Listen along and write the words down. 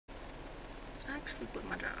actually quit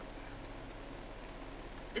my job.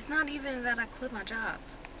 It's not even that I quit my job.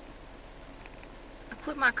 I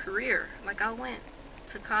quit my career. Like, I went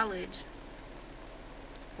to college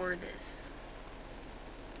for this.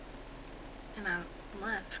 And I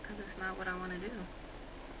left because it's not what I want to do.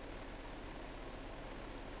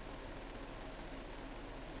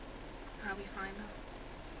 I'll be fine though.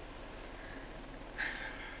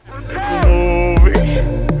 It's a movie.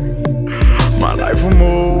 My life a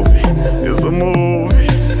movie. It's a movie.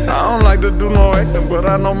 I don't like to do no acting, but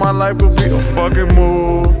I know my life will be a fucking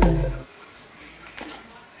movie.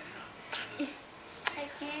 I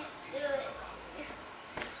can't do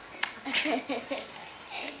it.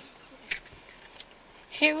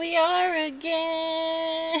 Here we are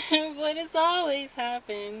again. But it always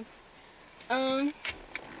happens.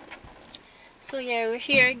 So yeah, we're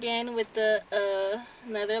here again with the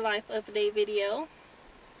another life update video.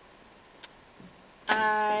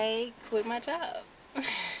 I quit my job.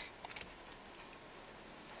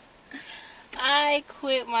 I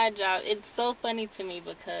quit my job. It's so funny to me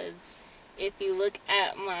because if you look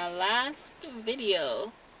at my last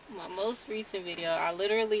video, my most recent video, I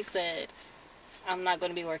literally said I'm not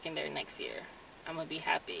going to be working there next year. I'm going to be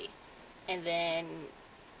happy. And then,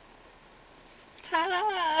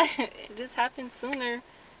 ta-da! It just happened sooner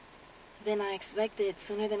than I expected,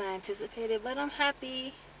 sooner than I anticipated. But I'm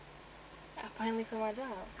happy. I finally quit my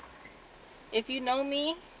job. If you know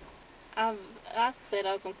me, I said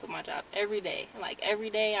I was going to quit my job every day. Like, every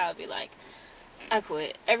day I would be like, I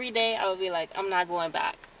quit. Every day I would be like, I'm not going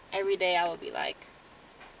back. Every day I would be like,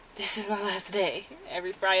 this is my last day.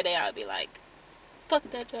 Every Friday I would be like, fuck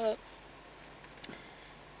that job.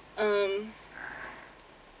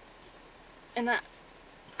 And I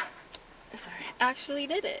actually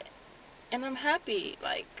did it. And I'm happy.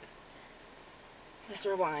 Like, let's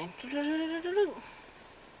rewind.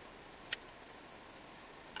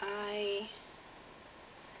 I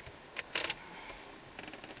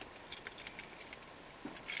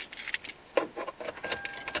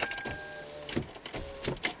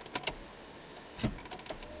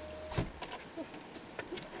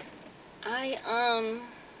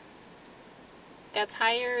got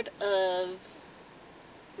tired of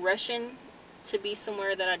rushing to be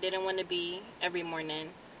somewhere that I didn't want to be every morning,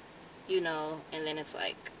 you know, and then it's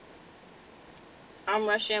like I'm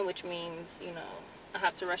rushing, which means, you know, I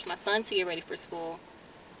have to rush my son to get ready for school,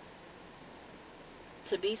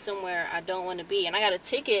 to be somewhere I don't want to be. And I got a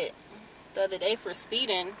ticket the other day for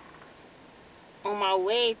speeding on my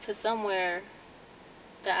way to somewhere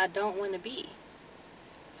that I don't want to be.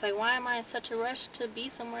 It's like, why am I in such a rush to be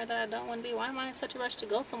somewhere that I don't want to be? Why am I in such a rush to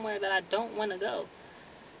go somewhere that I don't want to go?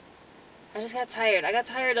 I just got tired. I got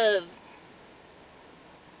tired of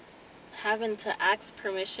having to ask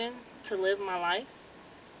permission to live my life.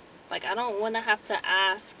 Like, I don't want to have to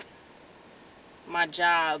ask my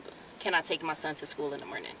job, can I take my son to school in the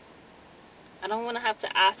morning? I don't want to have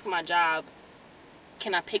to ask my job,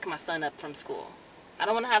 can I pick my son up from school? I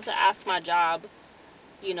don't want to have to ask my job,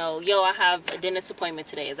 you know, yo, I have a dentist appointment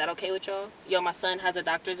today. Is that okay with y'all? Yo, my son has a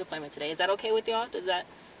doctor's appointment today. Is that okay with y'all?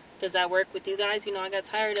 Does that work with you guys? You know, I got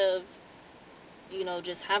tired of, you know,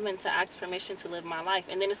 just having to ask permission to live my life.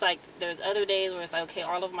 And then it's like, there's other days where it's like, okay,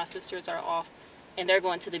 all of my sisters are off and they're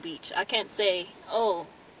going to the beach. I can't say, oh,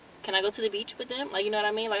 can I go to the beach with them? Like, you know what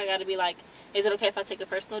I mean? Like, I gotta be like, is it okay if I take a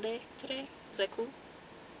personal day today? Is that cool?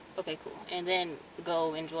 Okay, cool. And then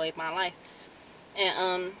go enjoy my life.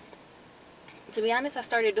 And to be honest, I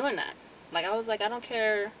started doing that. Like, I was like, I don't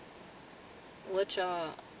care what y'all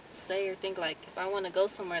say or think. Like, if I want to go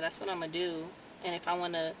somewhere, that's what I'm gonna do. And if I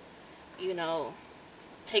want to, you know,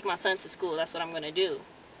 take my son to school, that's what I'm gonna do.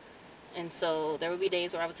 And so there would be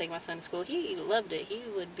days where I would take my son to school. He loved it. He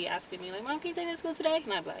would be asking me like, Mom, can you take me to school today?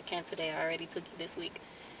 And I'd be like, I can't today. I already took you this week.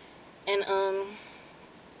 And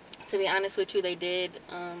to be honest with you, they did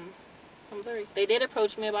they did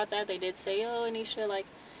approach me about that. They did say, oh, Anisha, like,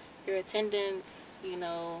 your attendance, you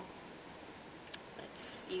know,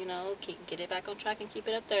 let's, you know, get it back on track and keep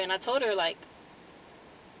it up there. And I told her, like,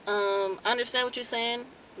 I understand what you're saying,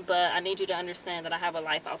 but I need you to understand that I have a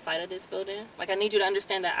life outside of this building. Like, I need you to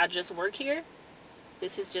understand that I just work here.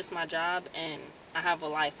 This is just my job, and I have a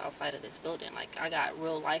life outside of this building. Like, I got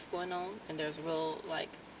real life going on, and there's real, like,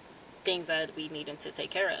 things that we needing to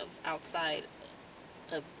take care of outside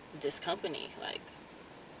of this company. Like,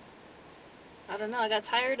 I don't know. I got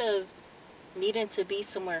tired of needing to be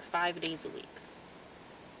somewhere 5 days a week.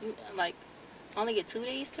 Like, only get 2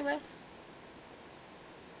 days to rest?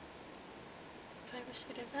 What type of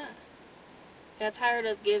shit is that? I got tired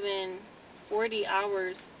of giving 40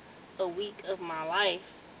 hours a week of my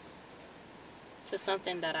life to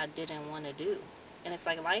something that I didn't want to do. And it's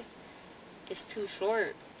like, life is too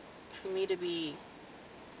short for me to be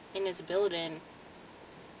in this building,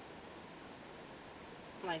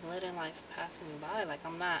 like, letting life pass me by. Like,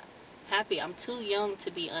 I'm not happy. I'm too young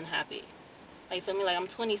to be unhappy. Like, for me, like, I'm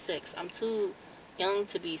 26. I'm too young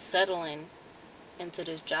to be settling into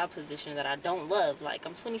this job position that I don't love. Like,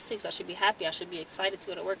 I'm 26. I should be happy. I should be excited to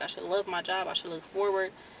go to work. I should love my job. I should look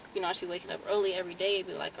forward. You know, I should be waking up early every day and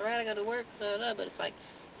be like, all right, I got to work. Blah, blah. But it's like,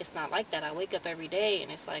 it's not like that. I wake up every day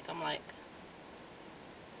and it's like, I'm like,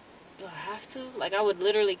 do I have to? Like, I would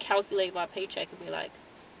literally calculate my paycheck and be like,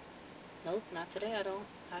 nope, not today. I don't.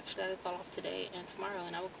 Actually, I could call off today and tomorrow,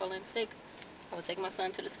 and I would call in sick. I would take my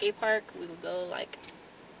son to the skate park. We would go, like,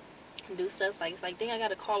 do stuff. Like, it's like, dang, I got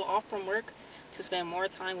to call off from work to spend more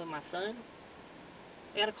time with my son.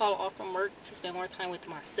 I got to call off from work to spend more time with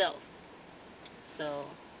myself. So,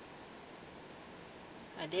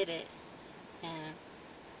 I did it, and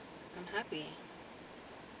I'm happy.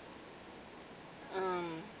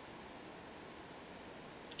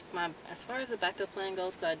 As far as the backup plan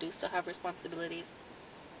goes, because I do still have responsibilities,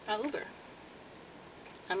 I Uber.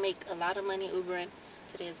 I make a lot of money Ubering.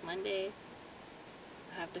 Today is Monday.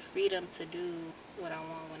 I have the freedom to do what I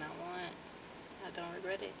want when I want. I don't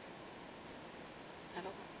regret it at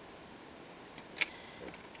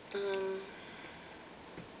all.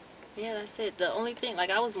 Yeah, that's it. The only thing, like,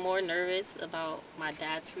 I was more nervous about my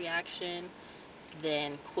dad's reaction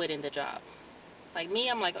than quitting the job. Like, me,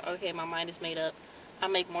 I'm like, okay, my mind is made up. I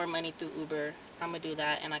make more money through Uber. I'm going to do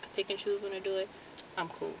that. And I can pick and choose when to do it. I'm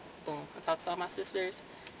cool. Boom. I talked to all my sisters.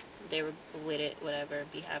 They were with it. Whatever.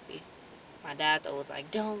 Be happy. My dad, though, was like,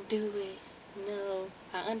 don't do it. No.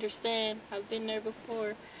 I understand. I've been there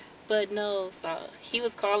before. But no. So he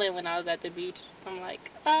was calling when I was at the beach. I'm like,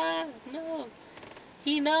 no.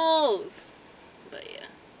 He knows. But yeah.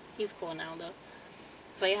 He's cool now, though.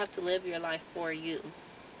 So you have to live your life for you.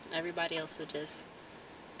 Everybody else will just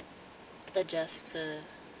adjust to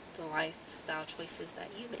the lifestyle choices that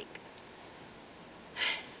you make.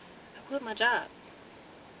 I quit my job.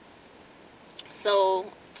 So,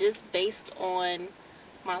 just based on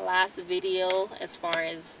my last video, as far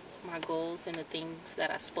as my goals and the things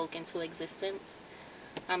that I spoke into existence,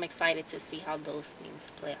 I'm excited to see how those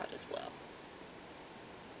things play out as well.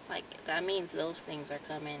 Like, that means those things are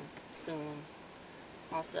coming soon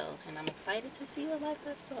also. And I'm excited to see what life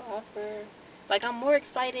has to offer. Like, I'm more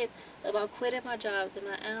excited about quitting my job than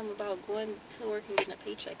I am about going to work and getting a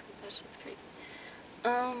paycheck. Like, that shit's crazy.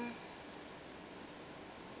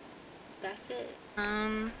 That's it.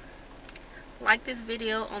 Like this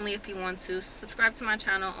video only if you want to. Subscribe to my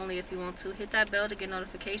channel only if you want to. Hit that bell to get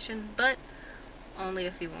notifications, but only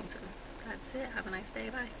if you want to. That's it. Have a nice day.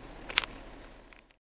 Bye.